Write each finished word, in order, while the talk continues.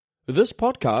This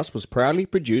podcast was proudly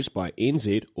produced by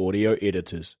NZ Audio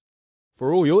Editors.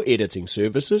 For all your editing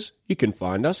services, you can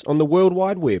find us on the World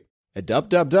Wide Web at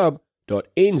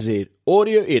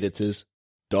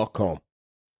www.nzaudioeditors.com.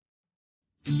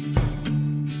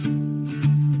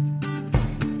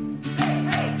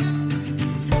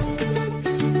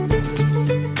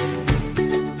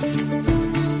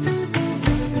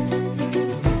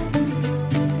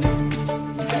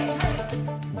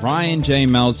 Ryan J.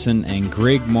 Melson and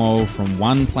Greg Moll from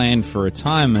One Plan for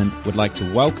Retirement would like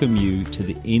to welcome you to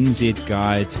the NZ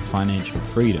Guide to Financial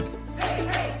Freedom.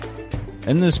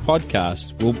 In this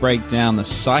podcast, we'll break down the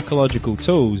psychological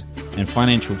tools and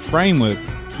financial framework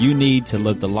you need to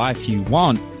live the life you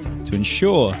want to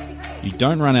ensure you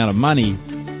don't run out of money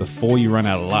before you run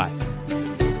out of life.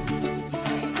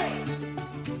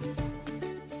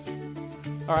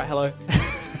 All right, hello.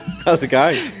 How's it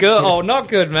going? Good. Oh, not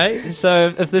good, mate.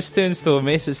 So if this turns to a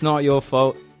mess, it's not your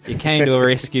fault. You came to a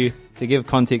rescue. To give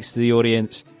context to the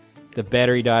audience, the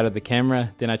battery died of the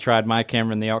camera. Then I tried my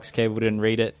camera and the aux cable didn't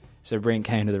read it. So Brent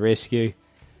came to the rescue.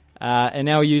 And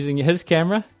now we're using his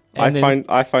camera.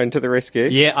 iPhone to the rescue.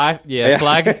 Yeah,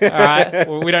 plug. All right.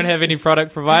 Well, we don't have any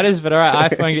product providers, but all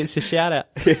right, iPhone gets a shout out.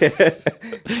 Yeah.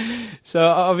 So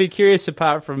I'll be curious,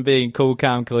 apart from being cool,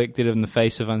 calm, collected in the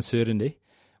face of uncertainty,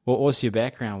 what's your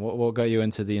background? What got you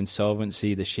into the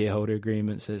insolvency, the shareholder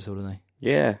agreements, that sort of thing?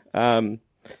 Yeah. Man,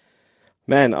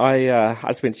 I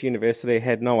just went to university,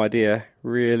 had no idea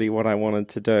really what I wanted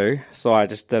to do. So I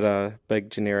just did a big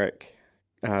generic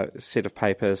set of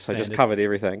papers. So I just covered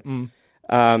everything.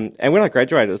 And when I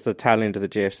graduated, it was the tail end of the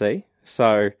GFC.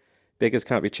 So beggars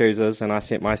can't be choosers. And I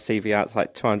sent my CV out to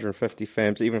like 250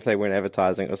 firms, even if they weren't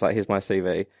advertising. It was like, here's my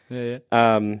CV. Yeah.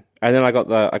 And then I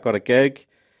got a gig.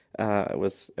 It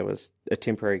was a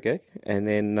temporary gig, and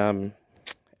then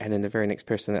the very next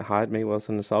person that hired me was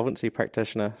an insolvency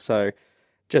practitioner. So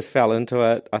just fell into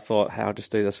it. I thought, hey, I'll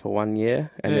just do this for 1 year,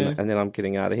 and then I'm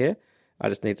getting out of here. I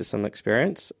just needed some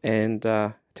experience, and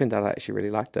turned out I actually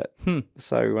really liked it.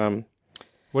 So,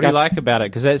 what do you like about it?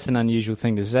 Because that's an unusual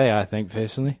thing to say, I think,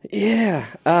 personally. Yeah,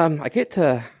 I get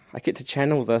to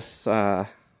channel this.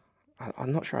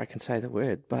 I'm not sure I can say the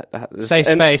word, but safe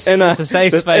space. It's a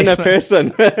safe space. Inner person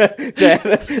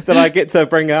that I get to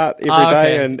bring out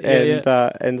every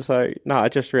day, and so no, I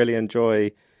just really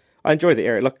enjoy the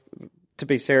area. Look, to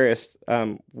be serious,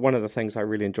 one of the things I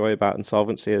really enjoy about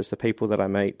insolvency is the people that I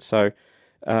meet. So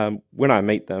when I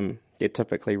meet them, they're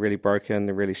typically really broken,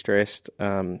 they're really stressed,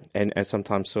 and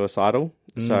sometimes suicidal.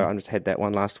 So I just had that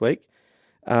one last week,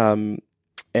 and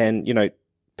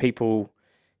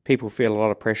people feel a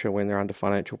lot of pressure when they're under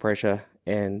financial pressure.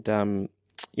 And,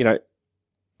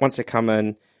 once they come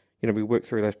in, we work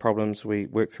through those problems, we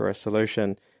work through a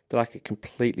solution. They're like a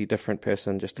completely different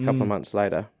person just a couple of months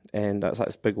later. And it's like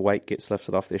this big weight gets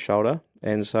lifted off their shoulder.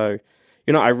 And so,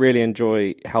 I really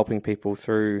enjoy helping people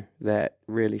through that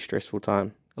really stressful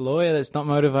time. A lawyer that's not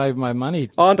motivated by money.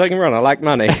 Oh, don't get me wrong, I like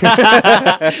money.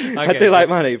 I do like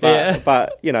money, but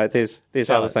there's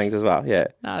other things as well, yeah.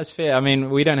 No, it's fair. I mean,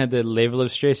 we don't have the level of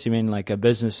stress. You mean like a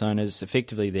business owner is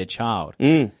effectively their child.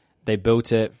 They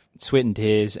built it, sweat and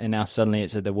tears, and now suddenly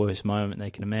it's at the worst moment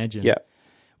they can imagine. Yeah.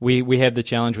 We have the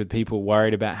challenge with people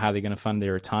worried about how they're going to fund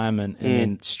their retirement, and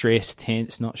then stressed,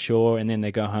 tense, not sure, and then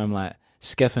they go home like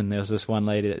skipping. There was this one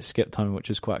lady that skipped home, which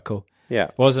was quite cool. Yeah.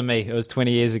 It wasn't me. It was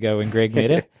 20 years ago when Greg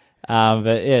met her.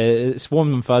 But yeah, it's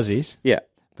warm and fuzzies. Yeah.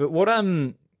 But what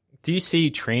do you see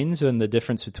trends in the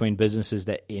difference between businesses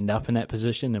that end up in that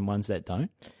position and ones that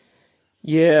don't?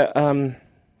 Yeah.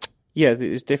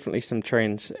 There's definitely some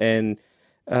trends. And,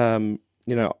 the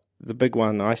big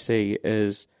one I see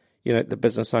is, the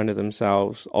business owner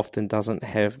themselves often doesn't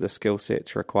have the skill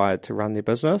sets required to run their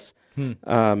business.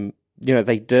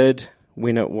 They did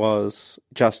when it was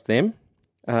just them.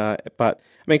 But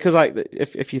I mean, because like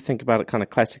if you think about it, kind of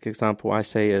classic example I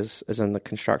see is in the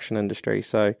construction industry.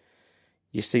 So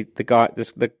you see the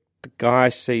guy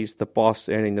sees the boss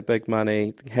earning the big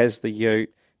money, has the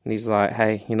ute, and he's like,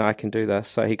 hey, I can do this.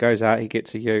 So he goes out, he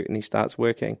gets a ute, and he starts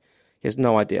working. He has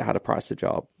no idea how to price the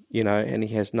job, and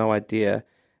he has no idea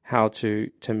how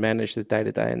to manage the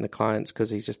day-to-day and the clients because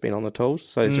he's just been on the tools.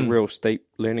 So there's a real steep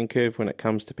learning curve when it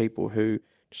comes to people who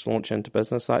just launch into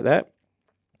business like that.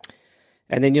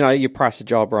 And then, you price a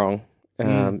job wrong,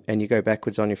 and you go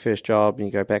backwards on your first job and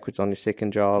you go backwards on your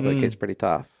second job. It gets pretty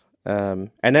tough.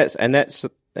 And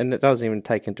it doesn't even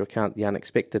take into account the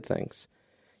unexpected things.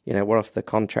 What if the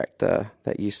contractor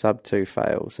that you sub to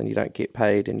fails and you don't get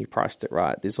paid and you priced it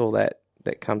right? There's all that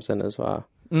comes in as well.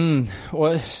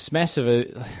 Well, it's massive.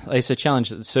 It's a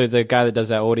challenge. So the guy that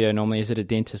does our audio normally is at a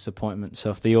dentist appointment. So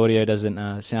if the audio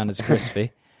doesn't sound as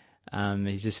crispy,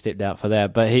 He's just stepped out for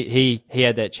that. But he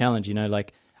had that challenge,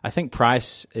 like I think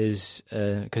price is,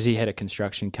 because he had a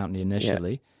construction company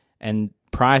initially, and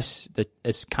price,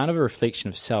 it's kind of a reflection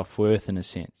of self-worth in a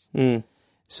sense.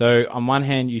 So on one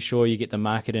hand, you get the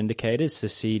market indicators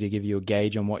to give you a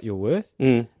gauge on what you're worth.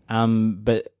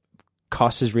 But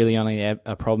cost is really only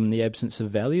a problem in the absence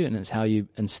of value, and it's how you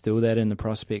instill that in the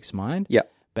prospect's mind. Yeah.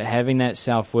 But having that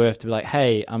self-worth to be like,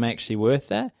 hey, I'm actually worth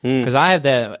that. Because I have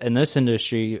that in this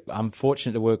industry. I'm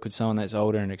fortunate to work with someone that's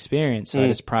older and experienced, so I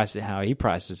just price it how he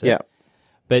prices it. Yeah.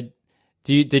 But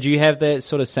did you have that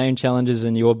sort of same challenges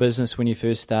in your business when you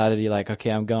first started? You're like, okay,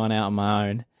 I'm going out on my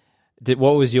own.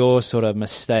 What was your sort of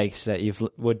mistakes that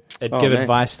would give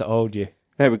advice to old you?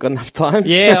 Hey, we've got enough time.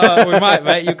 Yeah, we might,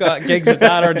 mate. You've got gigs of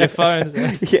data on your phone.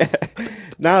 Yeah.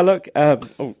 No, look,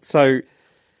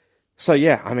 so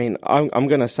yeah, I mean, I'm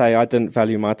going to say I didn't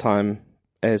value my time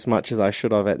as much as I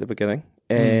should have at the beginning.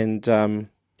 And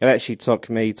it actually took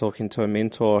me talking to a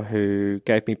mentor who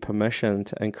gave me permission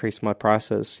to increase my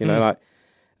prices. I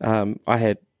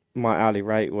had my hourly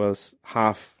rate was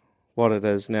half what it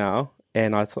is now.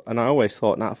 And I always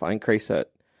thought, if I increase it,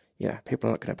 people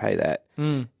are not going to pay that.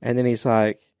 And then he's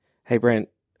like, hey, Brent,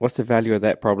 what's the value of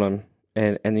that problem?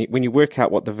 And when you work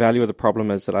out what the value of the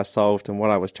problem is that I solved and what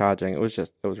I was charging, it was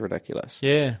ridiculous.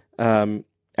 Yeah. And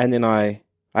then I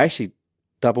actually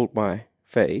doubled my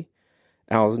fee.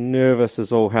 And I was nervous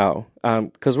as all hell.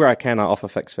 Because where I can, I offer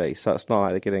fixed fees. So it's not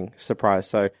like they're getting surprised.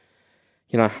 So,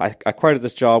 I quoted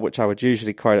this job, which I would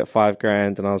usually quote at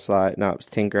 $5,000. And I was like, no, it was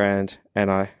 $10,000.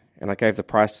 And I gave the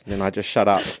price, and then I just shut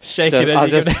up. I'm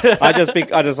just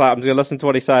like, I'm going to listen to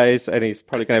what he says, and he's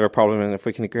probably going to have a problem. And if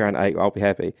we can agree on 8, I'll be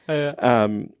happy.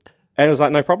 And it was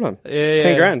like, no problem.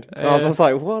 $10,000. And I was just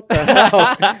like, what the hell?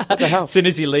 What the hell? As soon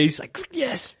as he leaves, like,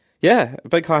 yes. Yeah, a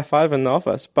big high five in the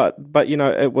office. But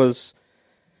it was,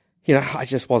 I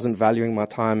just wasn't valuing my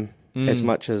time as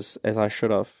much as I should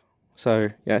have. So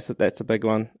yeah, that's a big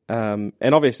one. And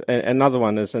obviously, another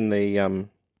one is in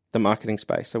the marketing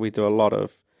space. So we do a lot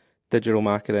of digital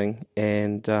marketing,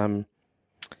 and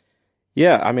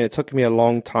it took me a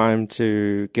long time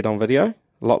to get on video,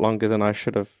 a lot longer than I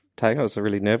should have taken. I was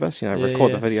really nervous,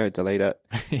 record the video, delete it.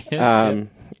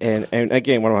 And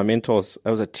again, one of my mentors, it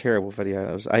was a terrible video.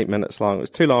 It was 8 minutes long. It was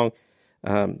too long.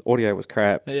 Audio was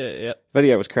crap.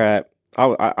 Video was crap.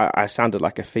 I sounded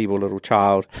like a feeble little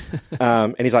child.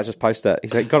 And he's like, just post it.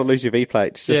 He's like, got to lose your V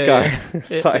plates. Just go.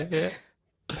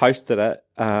 Posted it,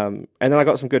 and then I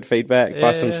got some good feedback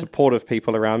by some supportive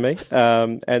people around me,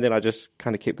 and then I just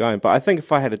kind of kept going. But I think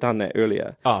if I had done that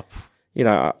earlier,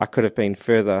 I could have been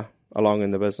further along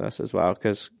in the business as well,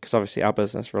 because obviously our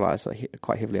business relies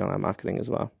quite heavily on our marketing as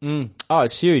well. Oh,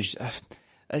 it's huge.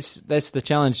 That's the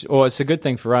challenge, or it's a good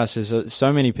thing for us, is that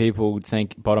so many people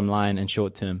think bottom line and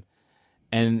short term,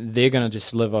 and they're going to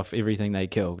just live off everything they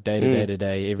kill, day to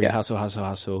day, every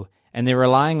hustle. And they're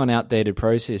relying on outdated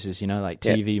processes, like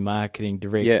TV marketing,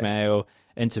 direct mail,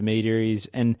 intermediaries,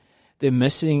 and they're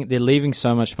leaving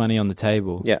so much money on the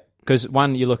table. Yeah. Because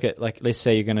one, you look at, like, let's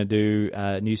say you're going to do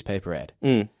a newspaper ad.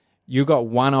 You've got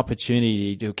one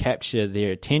opportunity to capture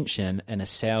their attention in a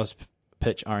sales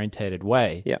pitch orientated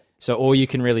way. Yeah. So all you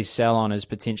can really sell on is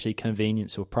potentially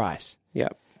convenience or price. Yeah.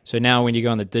 So now when you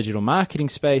go in the digital marketing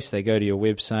space, they go to your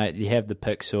website, you have the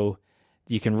pixel.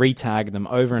 You can retarget them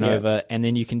over and over, and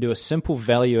then you can do a simple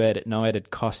value add at no added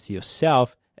cost to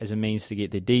yourself as a means to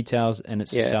get their details, and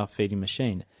it's a self-feeding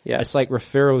machine. Yeah. It's like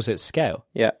referrals at scale.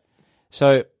 Yeah.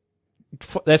 So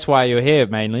that's why you're here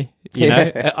mainly.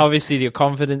 Obviously your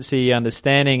competency,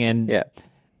 understanding,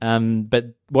 and but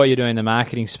what you're doing in the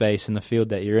marketing space and the field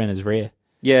that you're in is rare.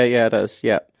 Yeah, it is.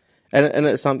 Yeah. And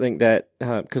it's something that,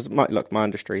 because my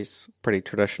industry is pretty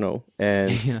traditional,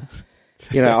 and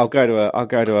I'll go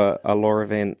to a law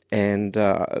event, and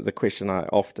the question I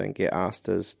often get asked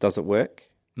is, does it work?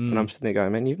 And I'm sitting there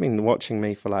going, man, you've been watching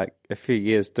me for like a few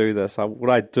years do this. Would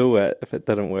I do it if it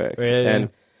didn't work? Really?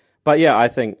 But I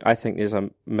think there's a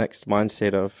mixed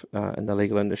mindset of in the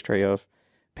legal industry of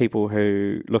people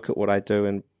who look at what I do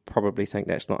and probably think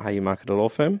that's not how you market a law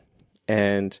firm,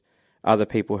 and other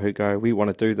people who go, we want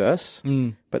to do this,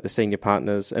 but the senior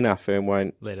partners in our firm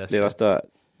won't let us do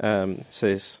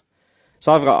it.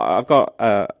 So I've got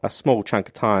a small chunk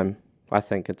of time, I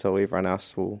think, until everyone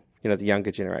else will, the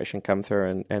younger generation come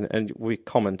through, and we're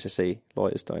common to see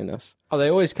lawyers doing this. Oh, they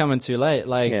always come in too late.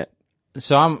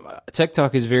 So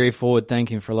TikTok is very forward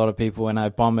thinking for a lot of people, and I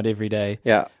bomb it every day.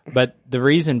 Yeah. But the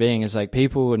reason being is like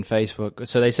people in Facebook,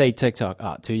 so they say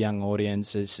TikTok, too young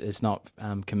audience, it's not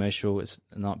commercial, it's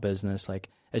not business, like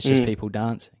it's just people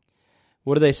dancing.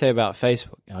 What do they say about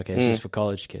Facebook? Okay, it's just for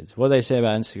college kids. What do they say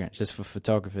about Instagram? It's just for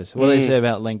photographers. What do they say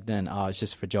about LinkedIn? Oh, it's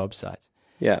just for job sites.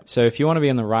 Yeah. So if you want to be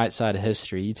on the right side of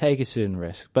history, you take a certain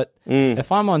risk. But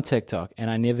if I'm on TikTok and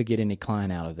I never get any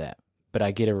client out of that, but I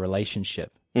get a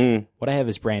relationship, what I have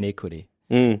is brand equity.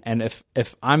 And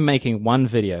if I'm making one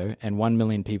video and 1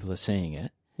 million people are seeing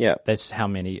it, that's how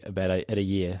many about at a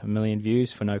year? 1 million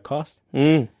views for no cost?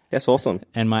 That's awesome.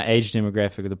 And my age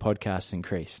demographic of the podcast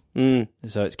increased.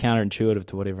 So it's counterintuitive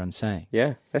to what everyone's saying.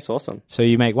 Yeah, that's awesome. So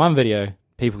you make one video,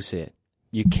 people see it.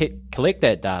 You collect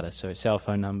that data, so cell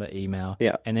phone number, email,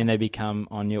 and then they become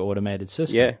on your automated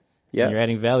system. Yeah. And you're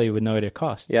adding value with no extra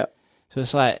cost. Yeah. So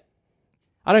it's like,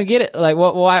 I don't get it. Like,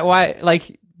 why,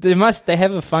 like, they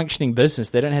have a functioning business.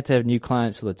 They don't have to have new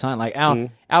clients all the time. Like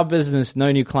our business,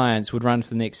 no new clients would run for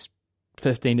the next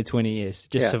 15 to 20 years,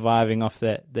 just surviving off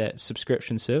that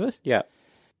subscription service. Yeah.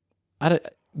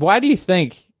 Why do you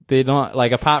think they're not,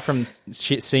 like, apart from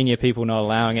senior people not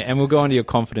allowing it, and we'll go on to your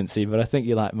competency, but I think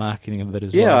you like marketing a bit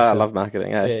as well. Yeah, so. I love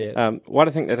marketing. Why do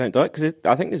I think they don't do it? Because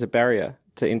I think there's a barrier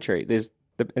to entry.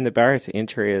 And the barrier to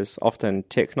entry is often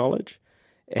tech knowledge.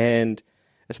 And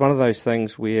it's one of those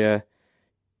things where,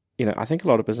 I think a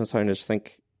lot of business owners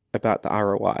think about the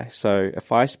ROI. So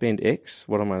if I spend X,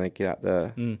 what am I going to get out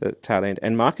the tail end?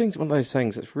 And marketing's one of those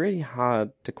things that's really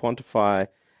hard to quantify.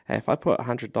 Hey, if I put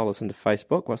 $100 into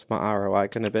Facebook, what's my ROI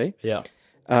going to be? Yeah.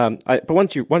 But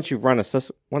once you run a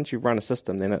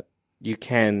system, then you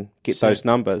can get those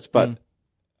numbers. But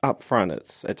up front,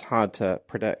 it's hard to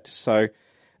predict. So,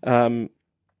 and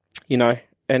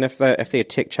if they're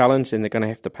tech challenged, then they're going to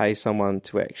have to pay someone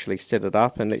to actually set it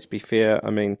up. And let's be fair, I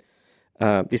mean,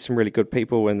 there's some really good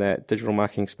people in that digital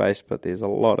marketing space, but there's a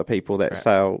lot of people that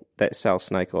sell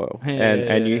snake oil,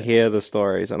 and you hear the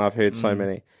stories, and I've heard so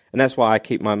many, and that's why I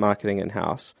keep my marketing in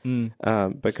house,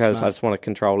 because Smart. I just want to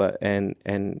control it and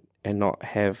not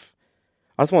have.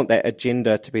 I just want that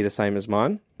agenda to be the same as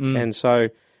mine, and so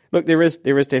look, there is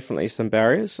definitely some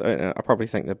barriers. I probably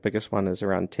think the biggest one is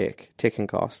around tech and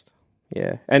cost.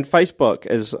 Yeah, and Facebook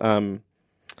is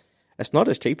it's not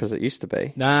as cheap as it used to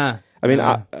be. Nah. I mean,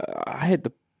 I had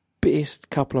the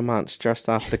best couple of months just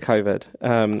after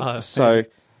COVID.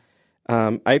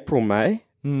 April, May,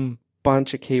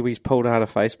 bunch of Kiwis pulled out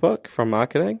of Facebook from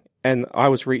marketing, and I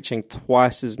was reaching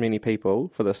twice as many people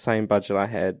for the same budget I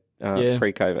had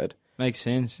pre-COVID. Makes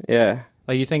sense. Yeah.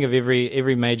 Like, you think of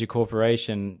every major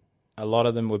corporation, a lot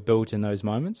of them were built in those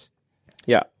moments.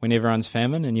 Yeah. When everyone's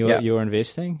famine and you're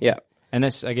investing. Yeah. And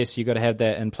that's, I guess, you got to have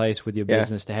that in place with your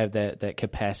business to have that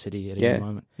capacity at any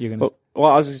moment. You're gonna.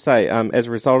 Well, I was going to say, as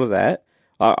a result of that,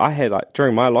 I had, like,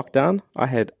 during my lockdown, I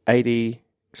had 80.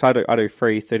 So I do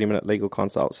free 30-minute legal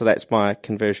consults. So that's my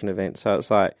conversion event. So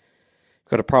it's like,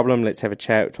 got a problem, let's have a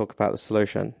chat, talk about the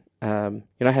solution. I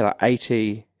had like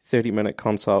 80 30-minute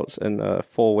consults in the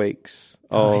 4 weeks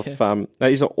of.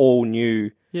 These are all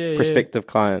new prospective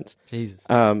clients. Jesus.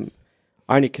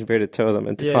 I only converted 2 of them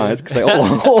into clients because they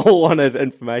all wanted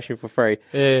information for free.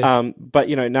 Yeah. But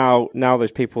now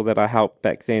those people that I helped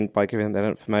back then by giving them that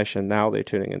information, now they're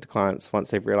turning into clients once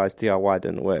they've realized DIY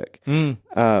didn't work.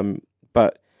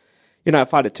 But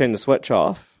if I'd have turned the switch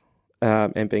off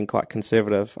and been quite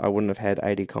conservative, I wouldn't have had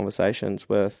 80 conversations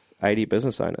with 80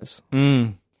 business owners.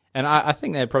 And I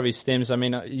think that probably stems. I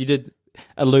mean, you did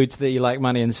allude to that you like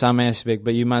money in some aspect,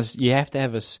 but you have to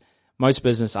have most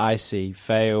business I see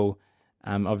fail.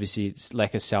 Obviously, it's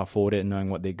lack of self-audit and knowing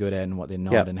what they're good at and what they're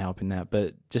not and helping that.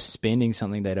 But just spending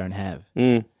something they don't have,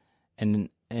 and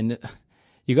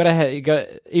you got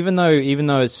to even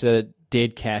though it's a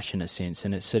dead cash in a sense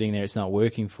and it's sitting there, it's not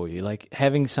working for you. Like,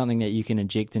 having something that you can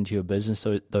inject into your business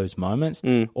those moments,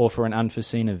 or for an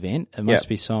unforeseen event, it must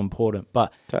be so important.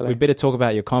 But we better talk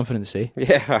about your competency.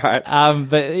 Yeah, all right.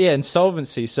 But yeah,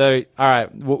 insolvency. So, all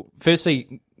right. Well,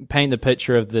 firstly, paint the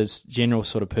picture of this general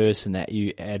sort of person that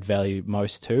you add value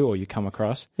most to, or you come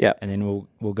across. Yeah. And then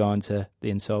we'll go into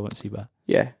the insolvency bar.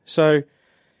 Yeah. So,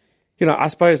 I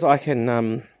suppose I can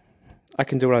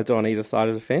do what I do on either side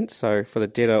of the fence. So for the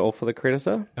debtor or for the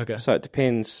creditor. Okay. So it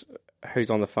depends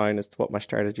who's on the phone as to what my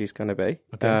strategy is going to be.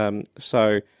 Okay.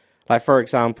 So, like, for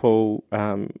example,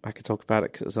 I could talk about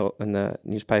it because it's all in the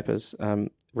newspapers.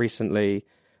 Recently,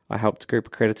 I helped a group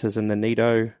of creditors in the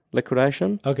Nido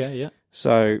liquidation. Okay. Yeah.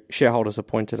 So shareholders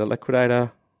appointed a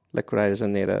liquidator. Liquidator's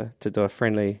in there to do a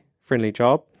friendly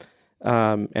job.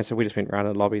 And so we just went around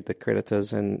and lobbied the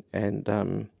creditors and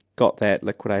got that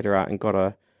liquidator out and got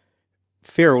a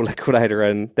feral liquidator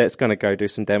in that's going to go do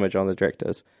some damage on the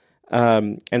directors.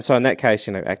 And so in that case,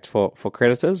 act for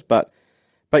creditors. But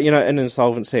in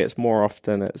insolvency, it's more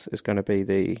often it's going to be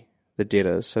the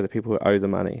debtors, so the people who owe the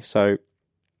money. So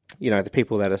the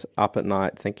people that are up at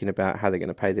night thinking about how they're going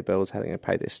to pay their bills, how they're going to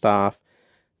pay their staff.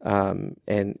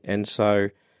 And so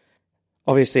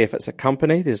obviously if it's a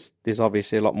company, there's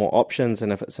obviously a lot more options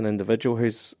than if it's an individual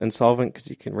who's insolvent, because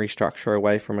you can restructure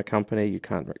away from a company.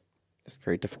 It's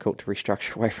very difficult to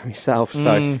restructure away from yourself.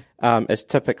 So it's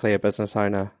typically a business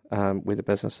owner where the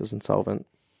business is insolvent.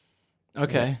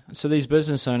 Okay. Yeah. So these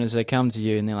business owners, they come to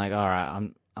you and they're like, all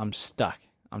right, I'm stuck.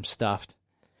 I'm stuffed.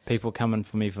 People coming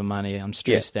for me for money. I'm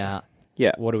stressed out.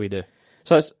 Yeah. What do we do?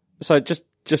 So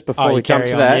just before we jump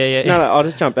to that, no, I'll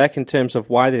just jump back in terms of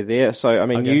why they're there. So, I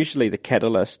mean, usually the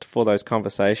catalyst for those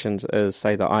conversations is,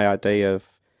 say, the IRD of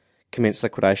commenced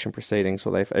liquidation proceedings,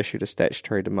 or they've issued a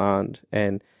statutory demand.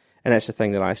 And that's the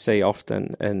thing that I see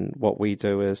often in what we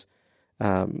do is,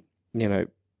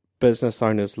 business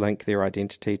owners link their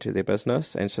identity to their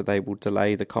business, and so they will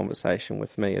delay the conversation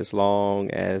with me as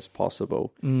long as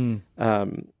possible. And,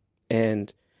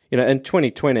 in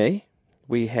 2020,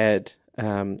 we had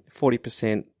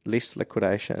 40% less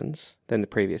liquidations than the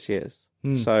previous years.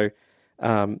 So,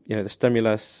 the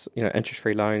stimulus,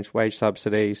 interest-free loans, wage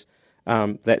subsidies,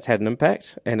 that's had an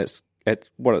impact, and it's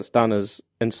what it's done is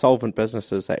insolvent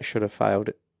businesses that should have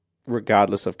failed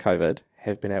regardless of COVID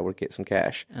have been able to get some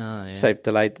cash. So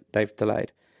they've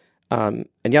delayed. And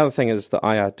the other thing is the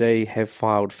IRD have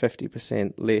filed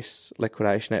 50% less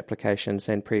liquidation applications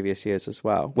than previous years as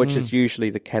well, which is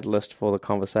usually the catalyst for the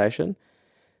conversation.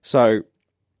 So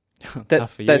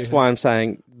that's why I'm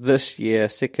saying this year,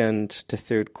 second to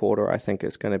third quarter, I think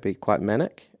it's going to be quite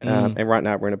manic. And right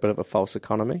now we're in a bit of a false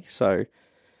economy. So,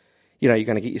 you're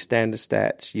going to get your standard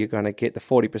stats, you're going to get the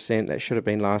 40% that should have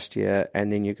been last year,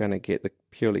 and then you're going to get the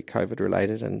purely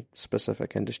COVID-related and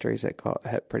specific industries that got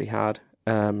hit pretty hard.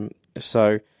 That's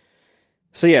why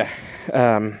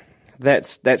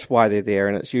they're there,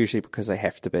 and it's usually because they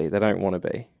have to be. They don't want to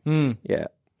be. Yeah.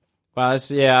 Well,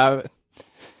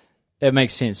 it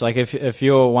makes sense. Like if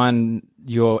you're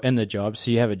in the job, so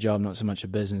you have a job, not so much a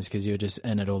business, because you're just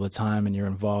in it all the time and you're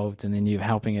involved, and then you're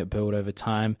helping it build over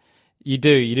time. You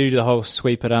do the whole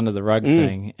sweep it under the rug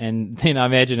thing, and then I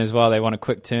imagine as well they want a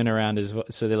quick turnaround as well,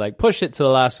 so they're like, push it to the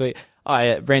last week. Oh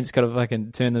yeah, Brent's got to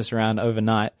fucking turn this around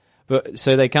overnight. But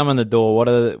so they come in the door. What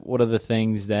are the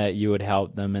things that you would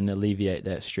help them and alleviate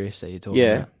that stress that you're talking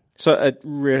about? So it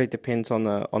really depends on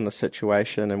the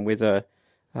situation and whether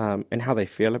and how they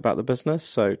feel about the business.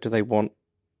 So do they want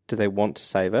to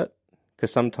save it?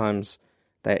 Because sometimes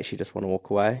they actually just want to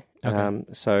walk away.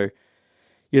 Okay.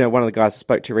 One of the guys I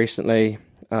spoke to recently,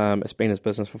 it's been his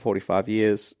business for 45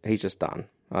 years. He's just done.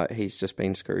 He's just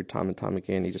been screwed time and time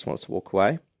again. He just wants to walk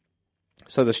away.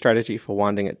 So the strategy for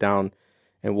winding it down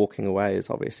and walking away is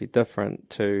obviously different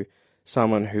to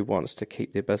someone who wants to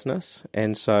keep their business.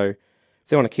 And so if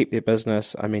they want to keep their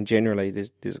business, I mean, generally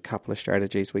there's a couple of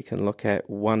strategies we can look at.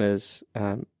 One is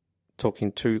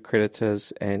talking to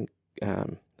creditors, and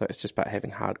it's just about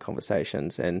having hard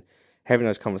conversations and having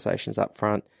those conversations up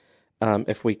front.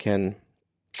 If we can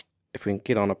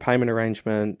get on a payment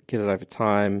arrangement, get it over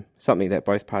time, something that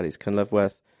both parties can live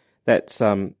with, that's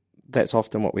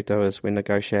often what we do is we're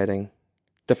negotiating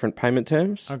different payment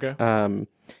terms. Okay.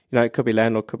 It could be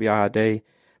landlord, could be IRD.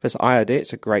 If it's IRD,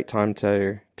 it's a great time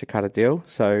to cut a deal.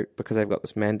 So because they've got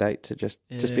this mandate to just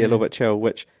be a little bit chill,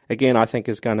 which again I think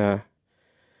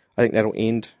that'll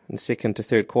end in second to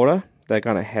third quarter. They're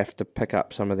going to have to pick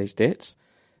up some of these debts.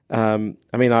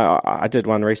 I did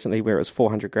one recently where it was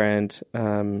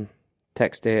 $400,000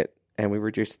 tax debt, and we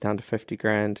reduced it down to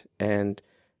 $50,000 and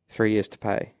 3 years to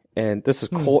pay. And this is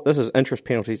this is interest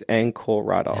penalties and core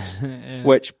write-offs,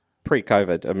 which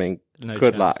pre-COVID, I mean,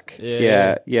 good luck.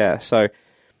 Yeah. So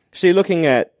you're looking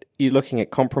at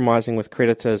compromising with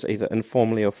creditors either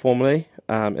informally or formally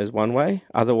is one way.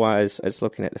 Otherwise, it's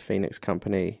looking at the Phoenix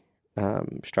company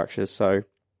structures. So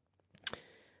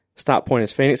start point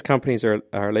is Phoenix companies are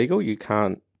illegal. You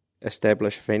can't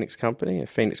establish a Phoenix company. A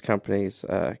Phoenix company is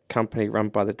a company run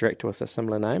by the director with a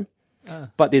similar name.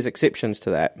 But there's exceptions to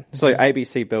that. So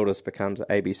ABC Builders becomes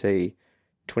ABC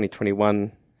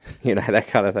 2021, that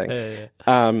kind of thing.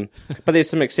 But there's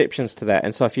some exceptions to that.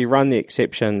 And so if you run the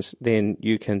exceptions, then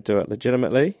you can do it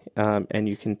legitimately, and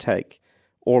you can take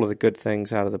all of the good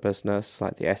things out of the business,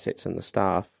 like the assets and the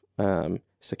staff,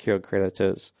 secured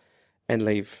creditors, and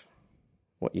leave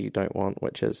what you don't want,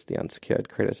 which is the unsecured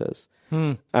creditors.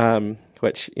 Which, and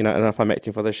if I'm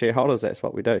acting for the shareholders, that's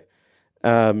what we do.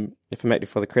 If I'm acting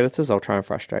for the creditors, I'll try and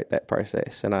frustrate that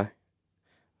process, and I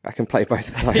can play both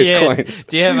of those coins.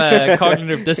 Do you have a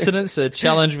cognitive dissonance, a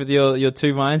challenge with your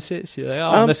two mindsets? You're like,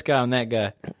 I'm this guy, I'm that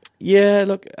guy. Yeah,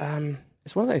 look,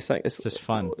 it's one of those things. It's just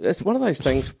fun. It's one of those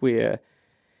things where,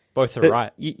 Both are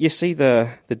right. You see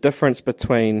the difference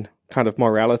between kind of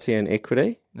morality and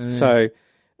equity. So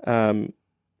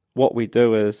what we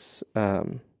do is,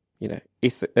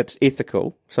 it's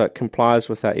ethical, so it complies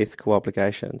with our ethical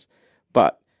obligations.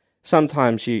 But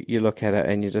sometimes you look at it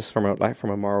and you just from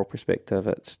a moral perspective,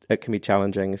 it can be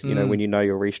challenging. When you know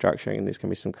you're restructuring and there's going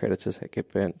to be some creditors that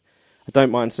get burnt. I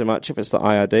don't mind so much if it's the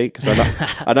IRD because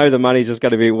I know the money's just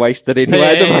going to be wasted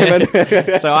anyway at the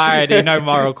moment. So IRD, no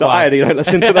moral The quiet. IRD don't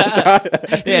listen to this,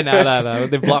 right? Yeah, no.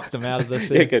 They blocked them out of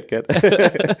this. Yeah, good.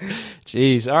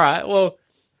 Jeez. All right. Well,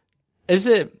 is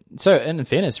it so? In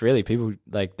fairness, really, people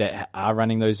like that are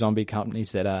running those zombie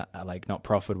companies that are like not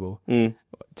profitable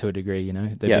to a degree.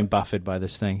 They've been buffered by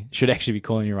this thing. Should actually be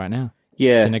calling you right now.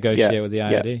 Yeah, to negotiate with the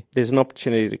IRD. Yeah. There's an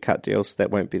opportunity to cut deals that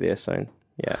won't be there soon.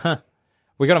 Yeah. Huh.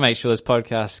 We got to make sure this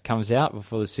podcast comes out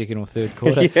before the second or third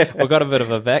quarter. We've got a bit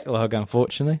of a backlog,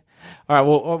 unfortunately. All right.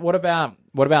 Well, what about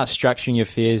structuring your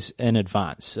affairs in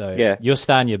advance? So you're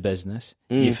starting your business.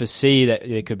 You foresee that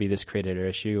there could be this creditor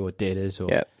issue or debtors,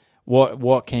 or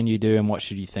what can you do and what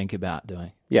should you think about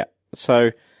doing? Yeah.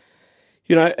 So,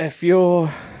 if you're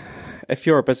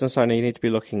a business owner, you need to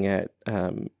be looking at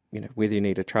whether you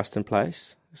need a trust in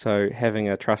place. So having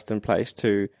a trust in place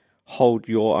to hold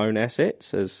your own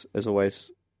assets is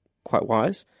always quite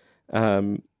wise,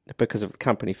 because if the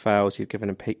company fails, you're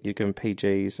given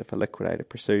PGs. If a liquidator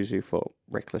pursues you for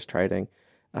reckless trading,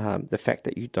 the fact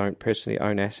that you don't personally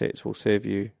own assets will serve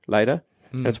you later.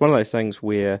 And it's one of those things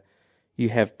where you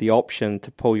have the option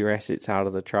to pull your assets out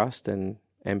of the trust and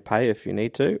pay if you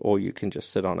need to, or you can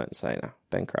just sit on it and say, no,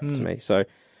 bankrupt me. So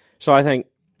I think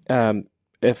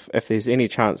if there's any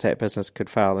chance that business could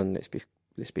fail, and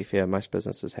let's be fair, most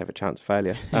businesses have a chance of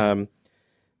failure,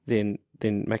 then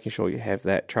making sure you have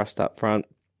that trust up front.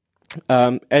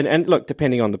 And look,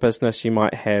 depending on the business, you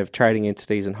might have trading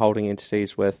entities and holding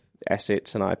entities with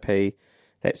assets and IP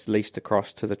that's leased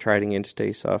across to the trading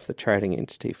entity. So if the trading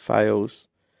entity fails,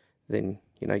 then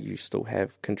you still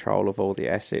have control of all the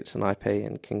assets and IP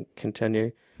and can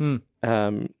continue.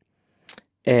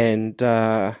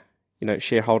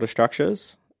 Shareholder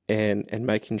structures and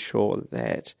making sure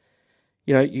that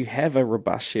you have a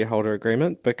robust shareholder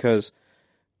agreement, because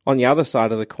on the other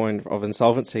side of the coin of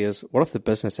insolvency is, what if the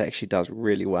business actually does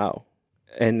really well?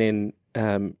 And then,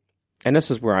 and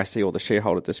this is where I see all the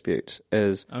shareholder disputes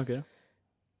is,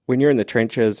 when you're in the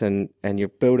trenches and you're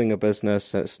building a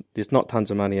business, there's not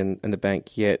tons of money in the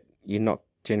bank yet, you're not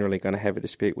generally going to have a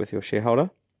dispute with your shareholder.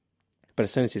 But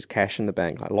as soon as there's cash in the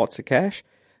bank, like lots of cash,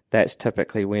 that's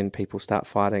typically when people start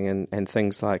fighting, and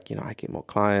things like, I get more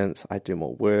clients, I do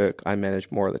more work, I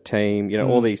manage more of the team,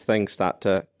 all these things start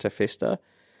to fester.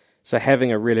 So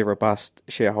having a really robust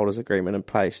shareholders agreement in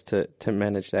place to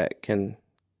manage that can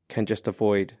just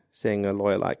avoid seeing a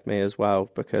lawyer like me as well,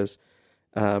 because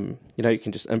you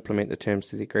can just implement the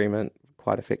terms of the agreement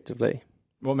quite effectively.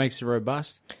 What makes it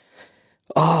robust?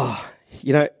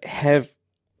 Have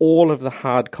all of the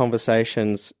hard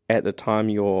conversations at the time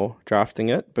you're drafting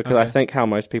it, because I think how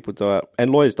most people do it, and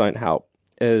lawyers don't help,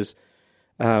 is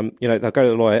they'll go to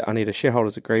the lawyer, I need a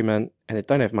shareholders agreement, and they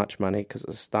don't have much money because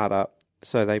it's a startup,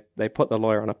 so they put the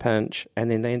lawyer on a pinch,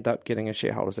 and then they end up getting a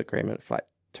shareholders agreement for like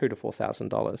 $2,000 to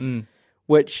 $4,000,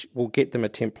 which will get them a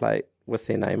template with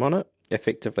their name on it.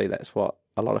 Effectively, that's what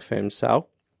a lot of firms sell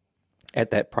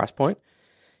at that price point.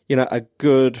 A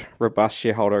good, robust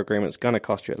shareholder agreement is going to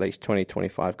cost you at least 20,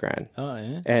 25 grand. Oh,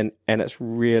 yeah. And it's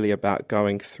really about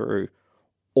going through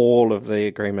all of the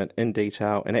agreement in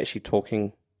detail and actually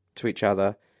talking to each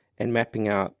other and mapping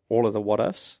out all of the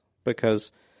what-ifs,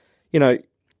 because,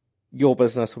 your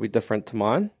business will be different to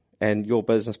mine and your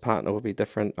business partner will be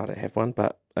different. I don't have one,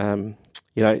 but,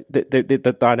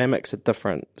 the dynamics are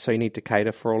different. So you need to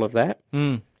cater for all of that.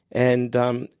 And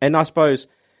I suppose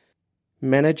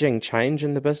managing change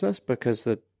in the business, because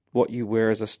what you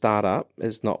were as a startup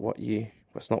is not what you're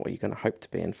going to hope to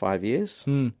be in 5 years.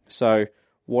 So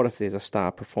what if there's a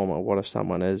star performer? What if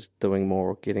someone is doing more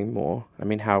or getting more? I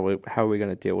mean, how are we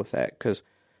going to deal with that? Because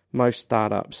most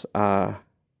startups are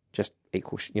just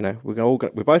equal.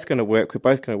 We're both going to work. We're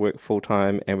both going to work full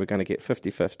time, and we're going to get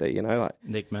 50-50. Like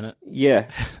next minute. Yeah.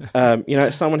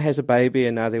 Someone has a baby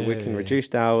and now they're working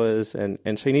reduced hours, and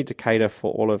so you need to cater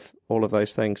for all of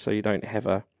those things, so you don't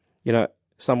have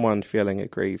someone feeling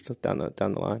aggrieved down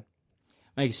the line.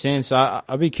 Makes sense.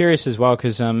 I'd be curious as well,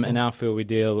 because in our field we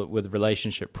deal with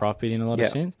relationship property in a lot of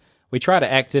sense. We try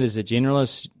to act it as a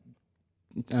generalist.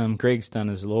 Greg's done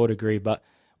his law degree, but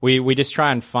we just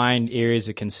try and find areas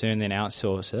of concern, then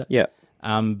outsource it. Yeah.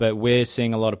 But we're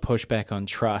seeing a lot of pushback on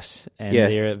trust and Yeah.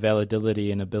 their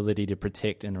validity and ability to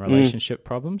protect in relationship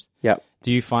problems. Yep.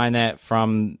 Do you find that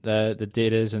from the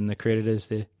debtors and the creditors,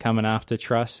 they're coming after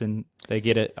trust and they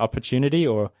get an opportunity,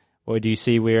 or do you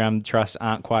see where trusts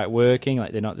aren't quite working,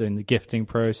 like they're not doing the gifting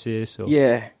process, or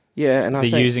Yeah, and I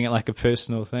they're think, using it like a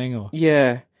personal thing? Or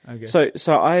yeah. okay.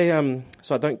 So I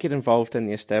don't get involved in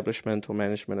the establishment or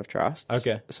management of trusts.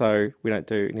 Okay. So we don't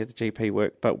do any of the GP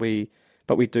work, but we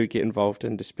do get involved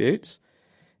in disputes.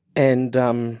 And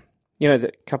a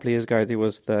couple of years ago there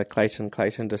was the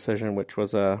Clayton decision, which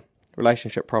was a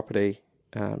relationship property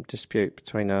dispute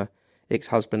between a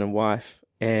ex-husband and wife,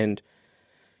 and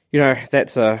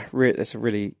that's a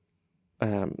really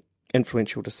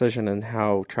influential decision in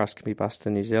how trust can be busted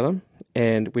in New Zealand.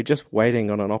 And we're just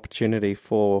waiting on an opportunity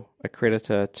for a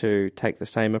creditor to take the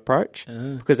same approach,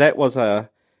 because that was a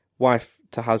wife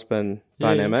to husband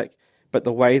dynamic. But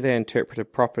the way they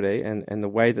interpreted property and the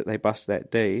way that they bust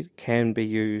that deed can be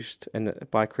used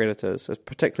by creditors,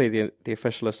 particularly the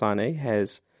official assignee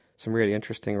has some really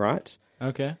interesting rights.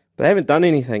 Okay. But they haven't done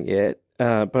anything yet,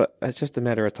 but it's just a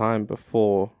matter of time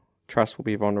before trust will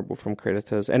be vulnerable from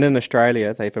creditors. And in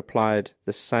Australia, they've applied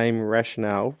the same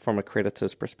rationale from a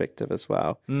creditor's perspective as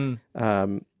well. And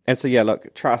so,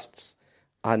 look, trusts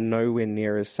are nowhere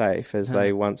near as safe as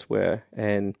they once were.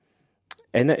 And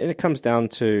it comes down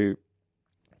to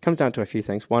a few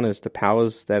things. One is the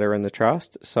powers that are in the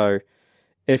trust. So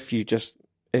if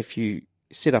you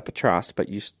set up a trust, but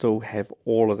you still have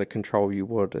all of the control you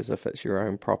would as if it's your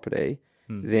own property,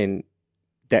 then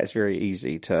that's very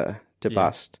easy to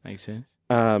bust. Makes sense.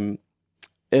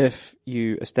 If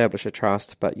you establish a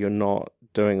trust, but you're not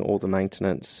doing all the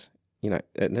maintenance, and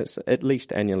it's at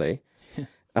least annually,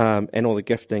 and all the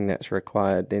gifting that's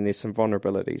required, then there's some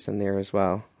vulnerabilities in there as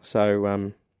well.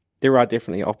 So there are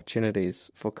definitely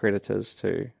opportunities for creditors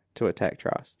to attack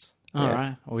trusts. All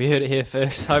right. Well, we heard it here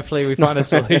first. Hopefully we find a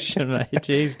solution, mate.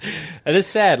 Jeez. It is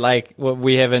sad. Like,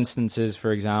 we have instances,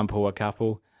 for example, a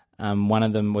couple, one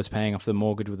of them was paying off the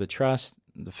mortgage with a trust.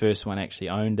 The first one actually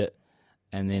owned it.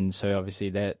 And then, so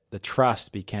obviously the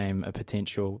trust became a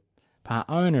potential part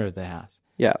owner of the house.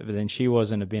 Yeah. But then she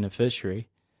wasn't a beneficiary.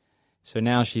 So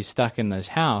now she's stuck in this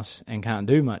house and can't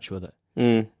do much with it.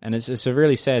 And it's a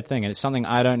really sad thing. And it's something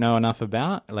I don't know enough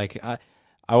about. Like,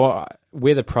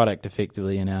 we're the product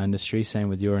effectively in our industry, same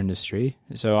with your industry.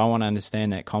 So I want to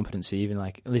understand that competency. Even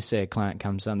like, let's say a client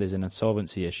comes on, there's an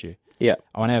insolvency issue. Yeah.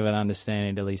 I want to have an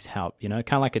understanding to at least help, kind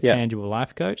of like a tangible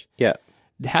life coach. Yeah.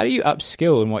 How do you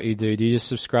upskill in what you do? Do you just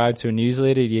subscribe to a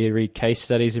newsletter? Do you read case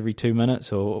studies every 2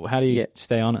 minutes, or how do you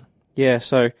stay on it? Yeah.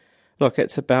 So look,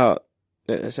 it's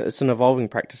an evolving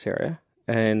practice area,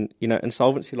 and,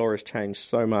 insolvency law has changed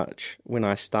so much when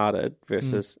I started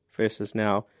versus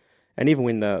now. And even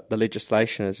when the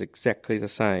legislation is exactly the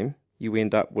same, you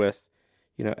end up with,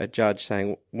 a judge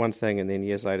saying one thing and then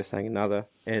years later saying another.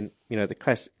 And,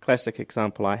 the classic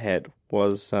example I had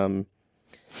was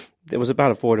there was about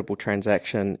avoidable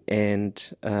transaction, and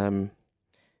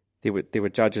there were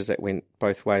judges that went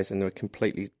both ways, and there were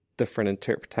completely different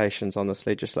interpretations on this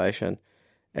legislation.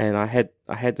 And I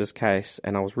had this case,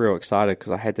 and I was real excited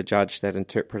because I had the judge that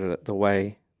interpreted it the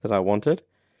way that I wanted.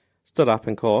 Stood up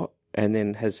in court, and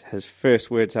then his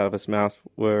first words out of his mouth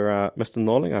were, "Mr.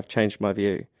 Norling, I've changed my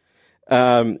view."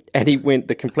 And he went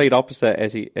the complete opposite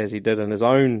as he did in his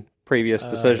own previous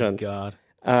decision. Oh, God.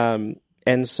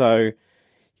 And so,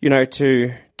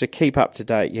 to keep up to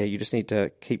date, you just need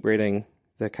to keep reading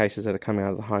the cases that are coming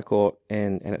out of the High Court,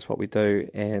 and it's what we do.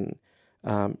 And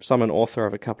so I'm an author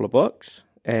of a couple of books,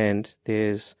 and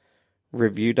there's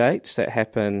review dates that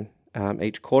happen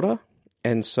each quarter.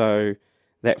 And so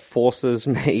that forces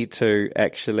me to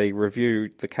actually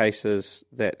review the cases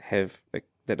that have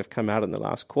come out in the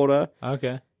last quarter.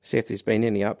 Okay. See if there's been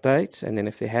any updates, and then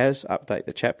if there has, update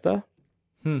the chapter.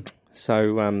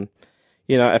 So, and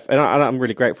I'm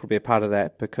really grateful to be a part of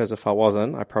that, because if I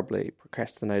wasn't, I'd probably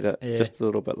procrastinate it just a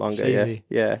little bit longer. It's easy.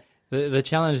 Yeah. The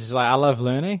challenge is, like, I love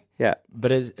learning. Yeah.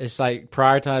 But it's like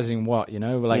prioritizing what,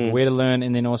 where to learn,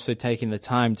 and then also taking the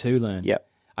time to learn. Yeah.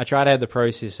 I try to have the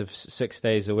process of 6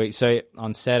 days a week. So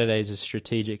on Saturdays is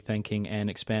strategic thinking and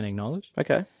expanding knowledge.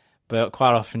 Okay. But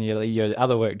quite often your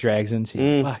other work drags into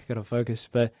you. I got to focus.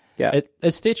 But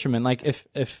it's detriment. Like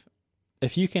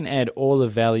if you can add all the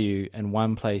value in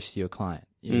one place to your client,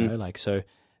 so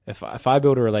if I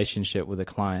build a relationship with a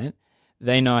client,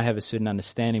 they know I have a certain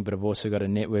understanding, but I've also got a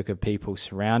network of people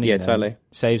surrounding them. Totally.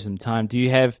 Saves them time. Do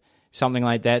you have something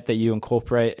like that you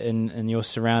incorporate in your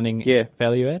surrounding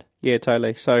value add? Yeah,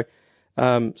 totally. So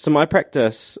my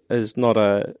practice is it's not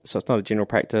a general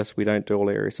practice. We don't do all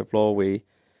areas of law. We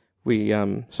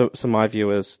so my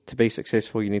view is to be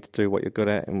successful, you need to do what you're good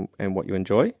at and what you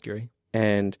enjoy. Agree.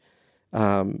 And,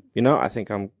 I think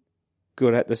I'm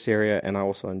good at this area and I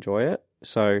also enjoy it.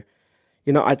 So,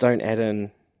 I don't add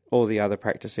in all the other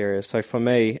practice areas. So for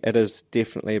me, it is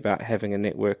definitely about having a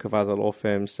network of other law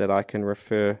firms that I can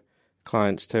refer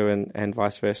clients to and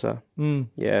vice versa.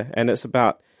 Yeah. And it's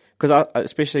about, because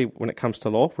especially when it comes to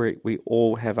law, we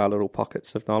all have our little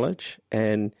pockets of knowledge,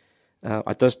 and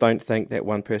I just don't think that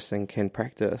one person can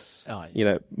practice,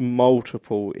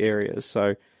 multiple areas.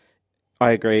 So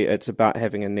I agree. It's about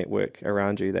having a network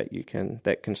around you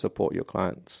that can support your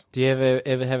clients. Do you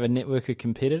ever have a network of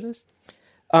competitors?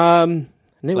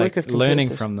 Network of learning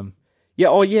from them. Yeah.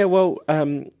 Oh, yeah. Well,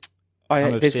 I'm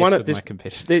obsessed with my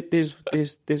competitors.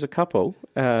 There's a couple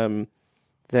that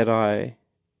I,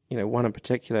 one in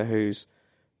particular who's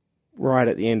right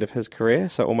at the end of his career,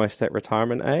 so almost that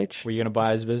retirement age. Were you going to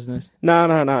buy his business? No.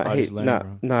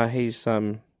 He's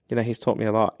taught me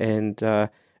a lot, and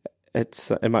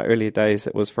it's in my earlier days.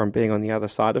 It was from being on the other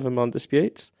side of him on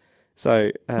disputes. So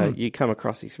you come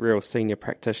across these real senior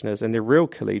practitioners, and they're real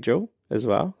collegial as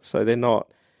well. So they're not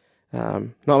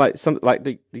like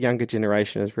the younger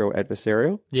generation is real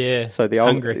adversarial. Yeah. So the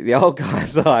old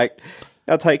guys are like,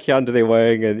 they'll take you under their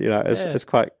wing, and it's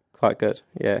quite good.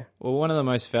 Yeah. Well, one of the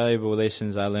most valuable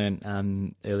lessons I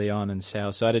learned early on in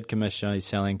sales. So I did commission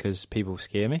selling because people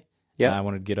scare me. Yeah. I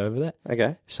wanted to get over that.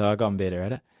 Okay. So I got better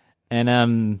at it,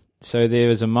 and so there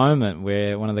was a moment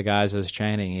where one of the guys I was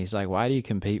training, he's like, "Why do you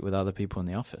compete with other people in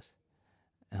the office?"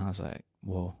 And I was like,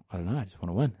 "Well, I don't know. I just want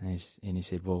to win." And he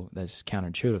said, "Well, that's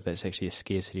counterintuitive. That's actually a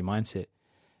scarcity mindset."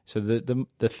 So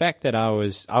the fact that I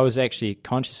was actually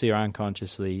consciously or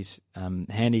unconsciously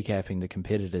handicapping the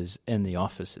competitors in the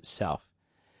office itself,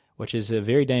 which is a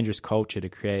very dangerous culture to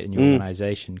create in your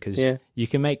organization, because you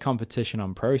can make competition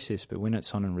on process, but when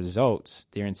it's on results,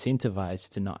 they're incentivized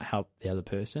to not help the other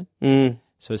person.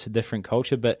 So it's a different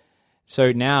culture. But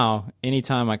so now,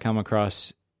 anytime I come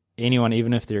across anyone,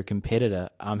 even if they're a competitor,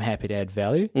 I'm happy to add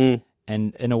value,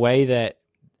 and in a way that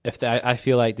I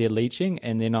feel like they're leeching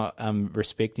and they're not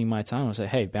respecting my time, I'll say,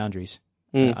 hey, boundaries.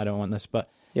 I don't want this. But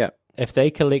if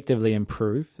they collectively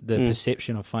improve the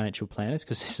perception of financial planners,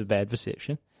 because this is a bad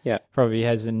perception, probably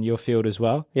has in your field as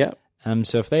well.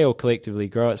 So if they all collectively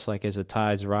grow, it's like as the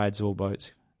tides rise, all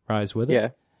boats rise with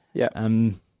it.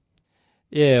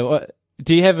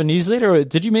 Do you have a newsletter, or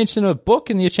did you mention a book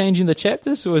and you're changing the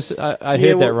chapters, or I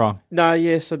heard that wrong?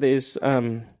 No, so there's...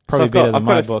 Probably better than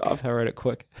my book. I wrote it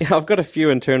quick. Yeah, I've got a few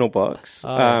internal books,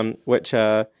 which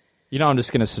are... I'm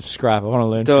just going to subscribe. I want to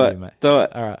learn from you, mate. Do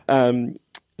it. All right.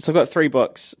 So I've got 3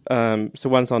 books. So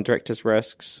one's on directors'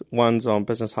 risks, one's on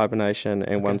business hibernation,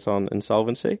 and one's on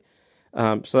insolvency.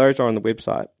 So those are on the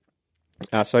website.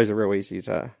 So those are real easy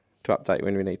to update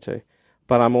when we need to.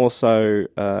 But I'm also,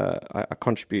 I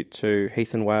contribute to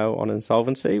Heath and Whale on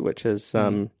insolvency, which is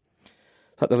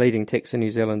like the leading text in New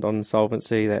Zealand on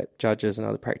insolvency that judges and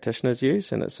other practitioners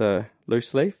use, and it's a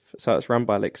loose leaf. So it's run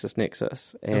by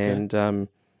LexisNexis. And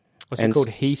what's it called?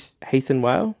 Heath and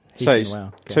Whale. Heath and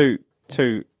Whale. Okay.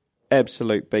 Two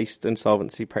absolute beast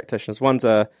insolvency practitioners. One's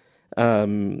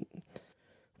an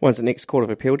ex-Court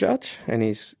of Appeal judge, and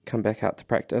he's come back out to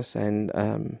practice.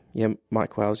 And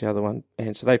Mike Whale's the other one.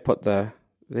 And so they put they're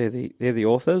the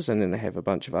authors, and then they have a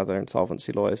bunch of other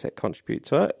insolvency lawyers that contribute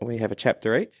to it. We have a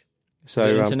chapter each. So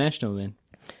is it international then?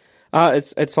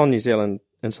 It's on New Zealand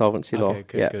insolvency law.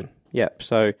 Good. Yeah.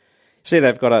 So see,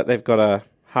 they've got a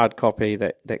hard copy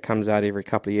that comes out every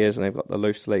couple of years, and they've got the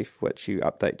loose leaf, which you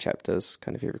update chapters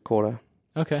kind of every quarter.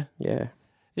 Okay. Yeah.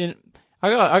 I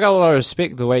got a lot of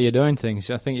respect the way you're doing things.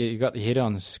 I think you got the head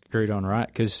on screwed on right,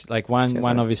 because like one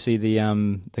obviously the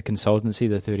consultancy,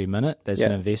 the 30-minute, that's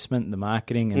an investment, the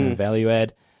marketing and the value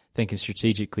add, thinking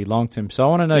strategically long term. So I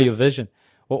want to know your vision.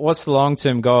 What's the long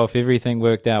term goal if everything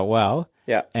worked out well?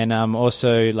 Yeah. And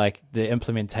also like the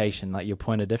implementation, like your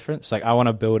point of difference. Like I want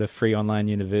to build a free online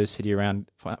university around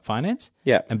finance.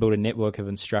 Yeah. And build a network of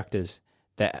instructors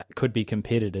that could be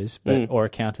competitors, but or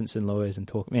accountants and lawyers and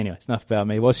talk. Anyway, it's enough about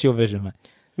me. What's your vision, mate?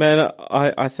 Man,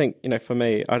 I think, for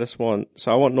me, I want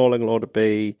Norling Law to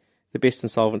be the best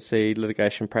insolvency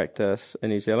litigation practice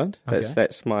in New Zealand.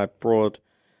 That's my broad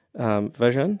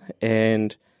vision.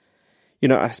 And,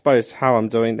 I suppose how I'm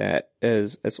doing that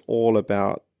is it's all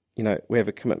about, we have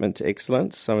a commitment to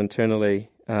excellence. So internally,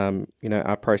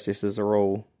 our processes are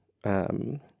all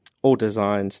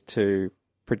designed to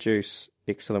produce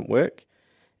excellent work.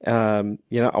 I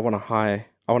want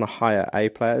to hire A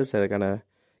players that are going to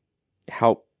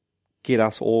help get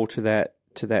us all to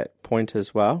that point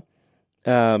as well.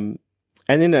 And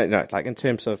then, like in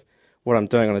terms of what I'm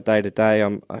doing on a day-to-day.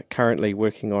 I'm currently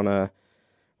working on a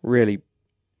really,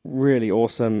 really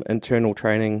awesome internal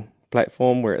training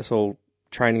platform where it's all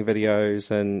training videos,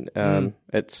 and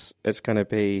it's going to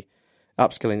be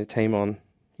upskilling the team on,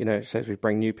 so as we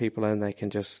bring new people in, they can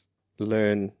just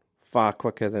learn far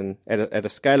quicker than at a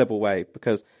scalable way.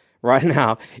 Because right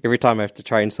now, every time I have to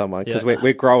train someone, because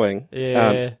we're growing,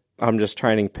 I'm just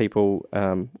training people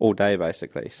all day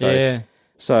basically.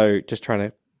 So just trying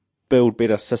to build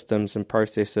better systems and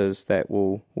processes that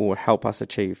will help us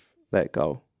achieve that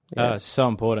goal. Oh, it's so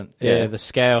important. Yeah, the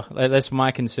scale. That's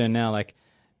my concern now. Like,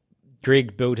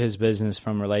 Greg built his business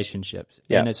from relationships,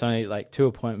 and it's only like 2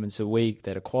 appointments a week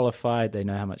that are qualified. They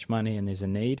know how much money and there's a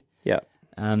need. Yeah.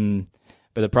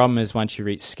 But the problem is once you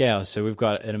reach scale, so we've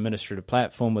got an administrative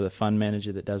platform with a fund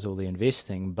manager that does all the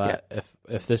investing. But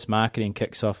if this marketing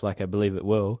kicks off like I believe it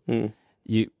will,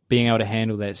 you being able to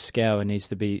handle that scale needs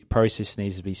to be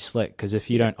slick. Because if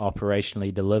you don't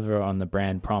operationally deliver on the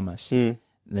brand promise,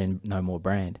 then no more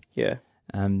brand. Yeah.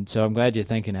 So I'm glad you're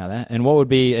thinking of that. And what would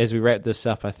be, as we wrap this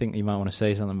up, I think you might want to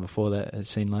say something before that, it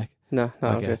seemed like. No,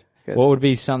 okay. Good. What would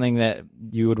be something that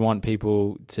you would want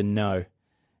people to know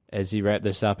as you wrap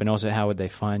this up? And also, how would they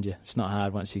find you? It's not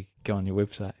hard once you go on your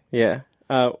website. Yeah.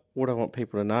 What I want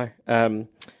people to know.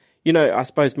 I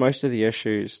suppose most of the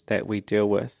issues that we deal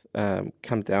with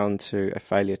come down to a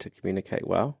failure to communicate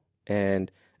well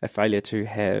and a failure to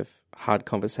have hard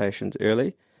conversations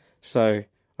early. So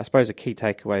I suppose a key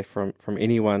takeaway from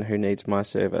anyone who needs my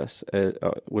service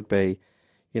would be,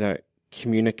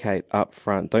 communicate up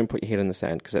front. Don't put your head in the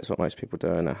sand, because that's what most people do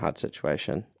in a hard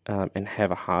situation, and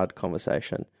have a hard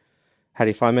conversation. How do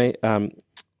you find me?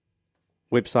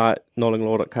 Website,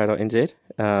 knowlinglaw.co.nz,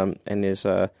 and there's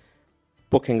a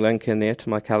booking link in there to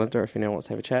my calendar if anyone wants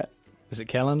to have a chat. Is it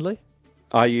Calendly?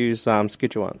 I use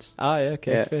Schedule Once. Oh, yeah,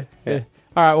 okay, fair.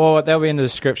 All right, well, that'll be in the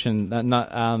description. Not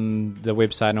the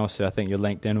website, and also I think your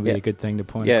LinkedIn will be a good thing to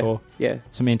point and call. Yeah,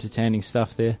 some entertaining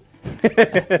stuff there.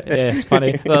 It's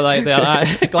funny. Like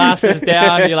the glasses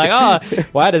down. You're like, oh,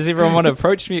 why does everyone want to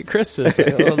approach me at Christmas?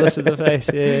 Like, oh, this is the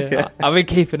face. Yeah. I've been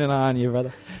keeping an eye on you,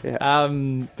 brother. Yeah.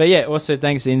 But yeah, also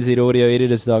thanks to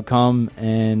nzaudioeditors.com,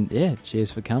 and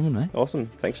cheers for coming, mate. Awesome.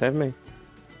 Thanks for having me.